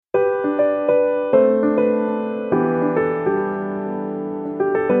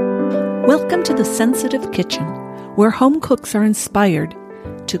Welcome to the Sensitive Kitchen, where home cooks are inspired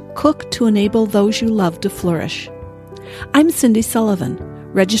to cook to enable those you love to flourish. I'm Cindy Sullivan,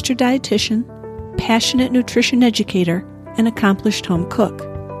 registered dietitian, passionate nutrition educator, and accomplished home cook.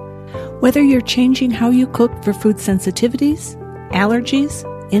 Whether you're changing how you cook for food sensitivities, allergies,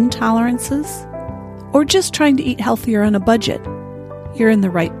 intolerances, or just trying to eat healthier on a budget, you're in the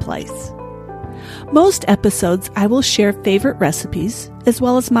right place. Most episodes, I will share favorite recipes as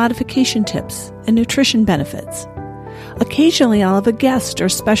well as modification tips and nutrition benefits. Occasionally, I'll have a guest or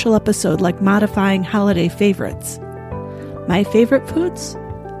special episode like modifying holiday favorites. My favorite foods?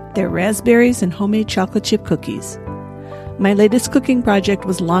 They're raspberries and homemade chocolate chip cookies. My latest cooking project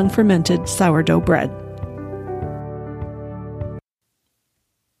was long fermented sourdough bread.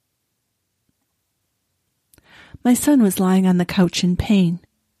 My son was lying on the couch in pain.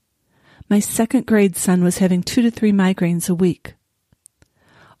 My second grade son was having 2 to 3 migraines a week.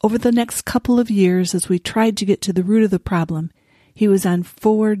 Over the next couple of years, as we tried to get to the root of the problem, he was on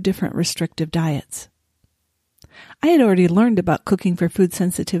 4 different restrictive diets. I had already learned about cooking for food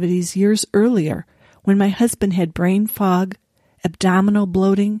sensitivities years earlier when my husband had brain fog, abdominal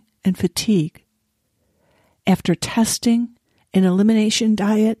bloating, and fatigue. After testing, an elimination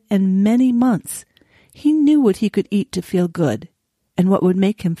diet, and many months, he knew what he could eat to feel good and what would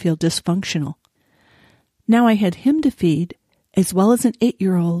make him feel dysfunctional. Now I had him to feed, as well as an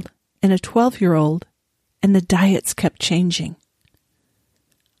 8-year-old and a 12-year-old, and the diets kept changing.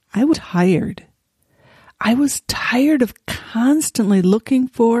 I was tired. I was tired of constantly looking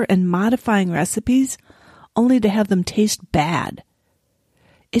for and modifying recipes only to have them taste bad.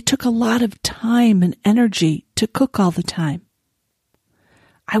 It took a lot of time and energy to cook all the time.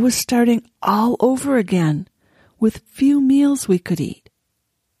 I was starting all over again with few meals we could eat.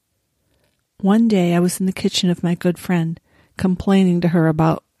 One day I was in the kitchen of my good friend, complaining to her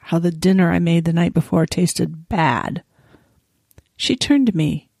about how the dinner I made the night before tasted bad. She turned to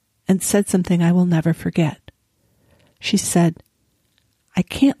me and said something I will never forget. She said, "I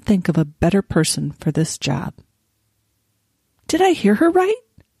can't think of a better person for this job." Did I hear her right?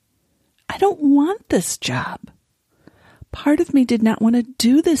 I don't want this job. Part of me did not want to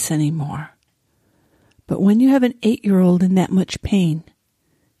do this anymore. But when you have an 8-year-old in that much pain,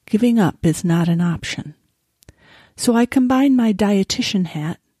 giving up is not an option. So I combined my dietitian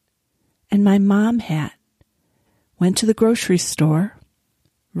hat and my mom hat, went to the grocery store,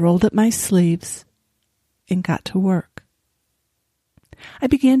 rolled up my sleeves, and got to work. I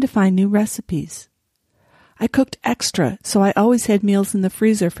began to find new recipes. I cooked extra, so I always had meals in the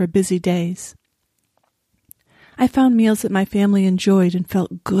freezer for busy days. I found meals that my family enjoyed and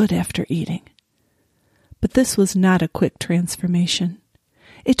felt good after eating. But this was not a quick transformation.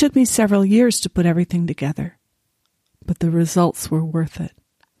 It took me several years to put everything together. But the results were worth it.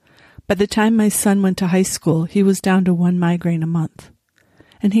 By the time my son went to high school, he was down to 1 migraine a month.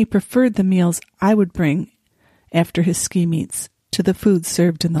 And he preferred the meals I would bring after his ski meets to the food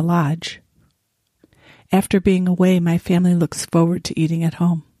served in the lodge. After being away, my family looks forward to eating at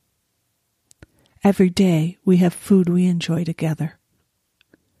home. Every day, we have food we enjoy together.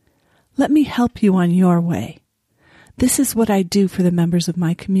 Let me help you on your way. This is what I do for the members of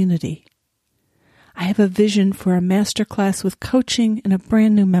my community. I have a vision for a masterclass with coaching and a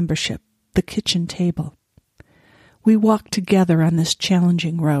brand new membership, the Kitchen Table. We walk together on this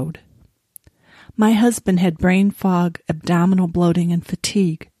challenging road. My husband had brain fog, abdominal bloating, and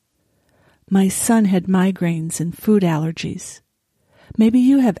fatigue. My son had migraines and food allergies. Maybe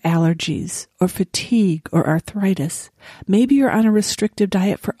you have allergies or fatigue or arthritis. Maybe you're on a restrictive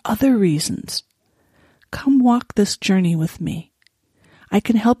diet for other reasons. Come walk this journey with me. I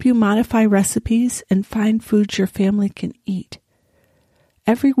can help you modify recipes and find foods your family can eat.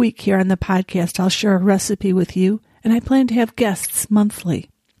 Every week here on the podcast, I'll share a recipe with you, and I plan to have guests monthly.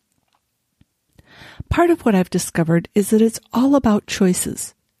 Part of what I've discovered is that it's all about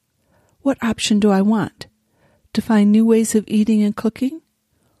choices. What option do I want? To find new ways of eating and cooking,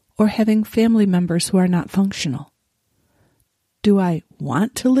 or having family members who are not functional? Do I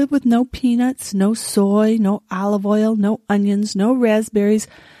want to live with no peanuts, no soy, no olive oil, no onions, no raspberries,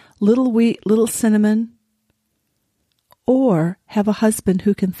 little wheat, little cinnamon? Or have a husband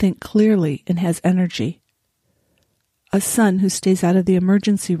who can think clearly and has energy? A son who stays out of the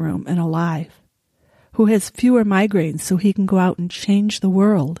emergency room and alive? Who has fewer migraines so he can go out and change the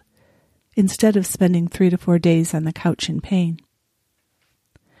world instead of spending 3 to 4 days on the couch in pain?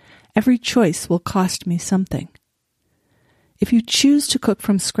 Every choice will cost me something. If you choose to cook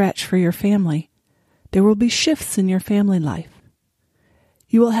from scratch for your family, there will be shifts in your family life.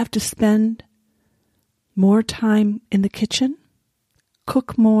 You will have to spend more time in the kitchen,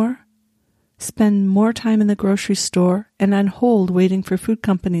 cook more, spend more time in the grocery store, and on hold waiting for food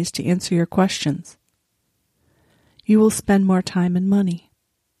companies to answer your questions. You will spend more time and money.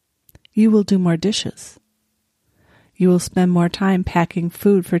 You will do more dishes. You will spend more time packing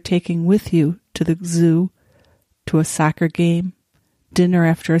food for taking with you to the zoo, to a soccer game, dinner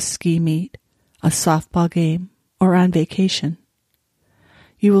after a ski meet, a softball game, or on vacation.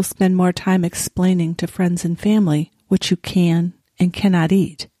 You will spend more time explaining to friends and family what you can and cannot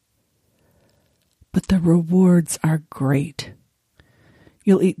eat. But the rewards are great.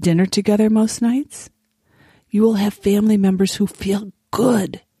 You'll eat dinner together most nights. You will have family members who feel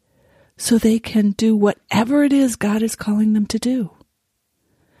good so they can do whatever it is God is calling them to do.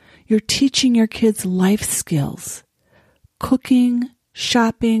 You're teaching your kids life skills, cooking,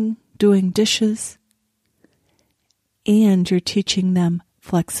 shopping, doing dishes, and you're teaching them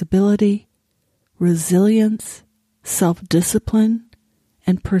flexibility, resilience, self-discipline,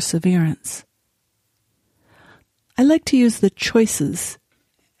 and perseverance. I like to use the choices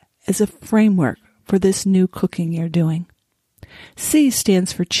as a framework for this new cooking you're doing. C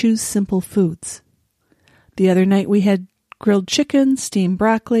stands for choose simple foods. The other night we had grilled chicken, steamed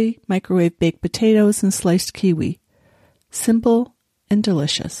broccoli, microwave baked potatoes, and sliced kiwi. Simple and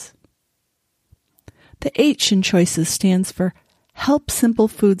delicious. The H in choices stands for help simple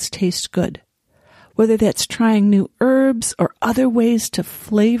foods taste good. Whether that's trying new herbs or other ways to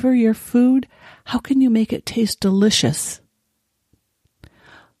flavor your food, how can you make it taste delicious?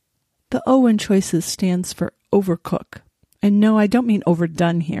 The O in choices stands for overcook. And no, I don't mean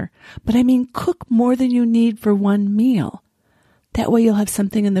overdone here, but I mean cook more than you need for one meal. That way you'll have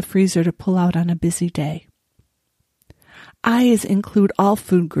something in the freezer to pull out on a busy day. I is include all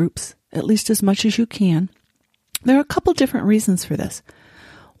food groups, at least as much as you can. There are a couple different reasons for this.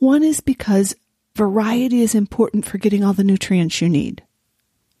 One is because variety is important for getting all the nutrients you need.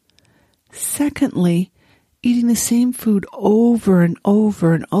 Secondly, eating the same food over and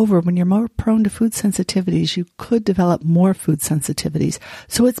over and over, when you're more prone to food sensitivities, you could develop more food sensitivities.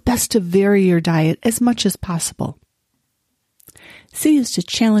 So it's best to vary your diet as much as possible. C is to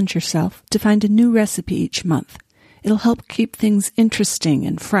challenge yourself to find a new recipe each month. It'll help keep things interesting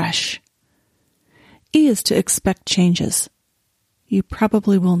and fresh. E is to expect changes. You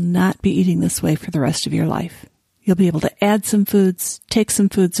probably will not be eating this way for the rest of your life. You'll be able to add some foods, take some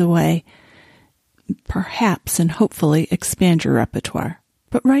foods away, perhaps and hopefully expand your repertoire.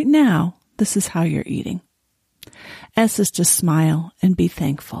 But right now, this is how you're eating. S is to smile and be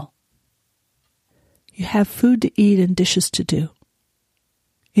thankful. You have food to eat and dishes to do.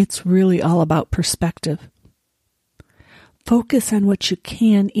 It's really all about perspective. Focus on what you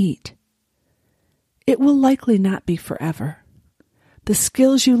can eat. It will likely not be forever. The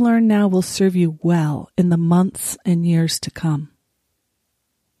skills you learn now will serve you well in the months and years to come.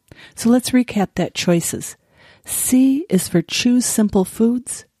 So let's recap that choices. C is for choose simple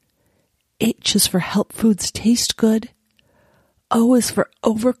foods. H is for help foods taste good. O is for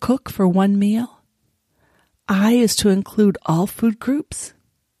overcook for one meal. I is to include all food groups.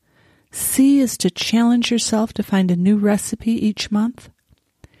 C is to challenge yourself to find a new recipe each month.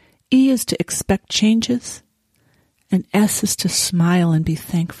 E is to expect changes. And S is to smile and be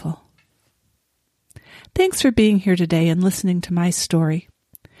thankful. Thanks for being here today and listening to my story.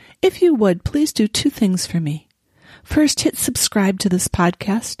 If you would, please do two things for me. First, hit subscribe to this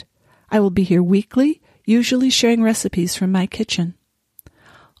podcast. I will be here weekly, usually sharing recipes from my kitchen.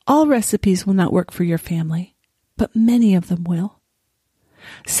 All recipes will not work for your family, but many of them will.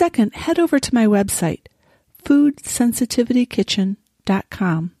 Second, head over to my website,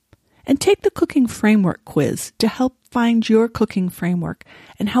 foodsensitivityKitchen.com, and take the cooking framework quiz to help find your cooking framework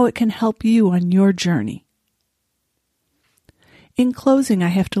and how it can help you on your journey. In closing, I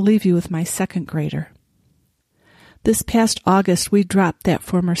have to leave you with my second grader. This past August, we dropped that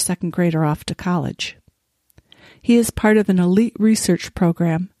former second grader off to college. He is part of an elite research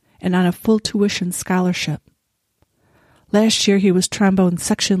program and on a full tuition scholarship. Last year, he was trombone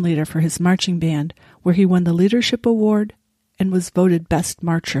section leader for his marching band, where he won the leadership award and was voted best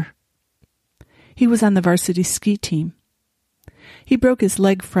marcher. He was on the varsity ski team. He broke his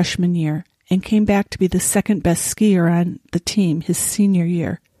leg freshman year and came back to be the second best skier on the team his senior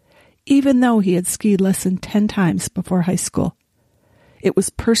year, even though he had skied less than 10 times before high school. It was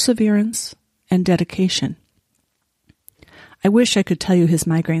perseverance and dedication. I wish I could tell you his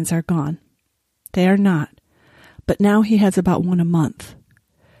migraines are gone. They are not, but now he has about one a month.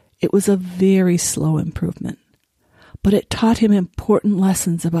 It was a very slow improvement, but it taught him important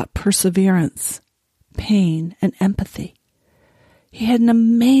lessons about perseverance, pain, and empathy. He had an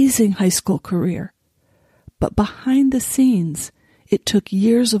amazing high school career. But behind the scenes, it took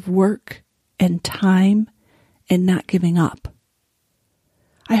years of work and time and not giving up.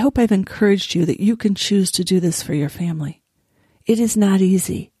 I hope I've encouraged you that you can choose to do this for your family. It is not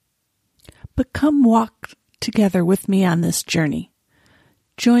easy. But come walk together with me on this journey.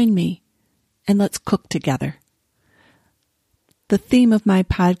 Join me and let's cook together. The theme of my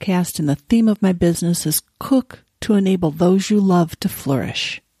podcast and the theme of my business is cook to enable those you love to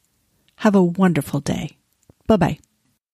flourish. Have a wonderful day. Bye-bye.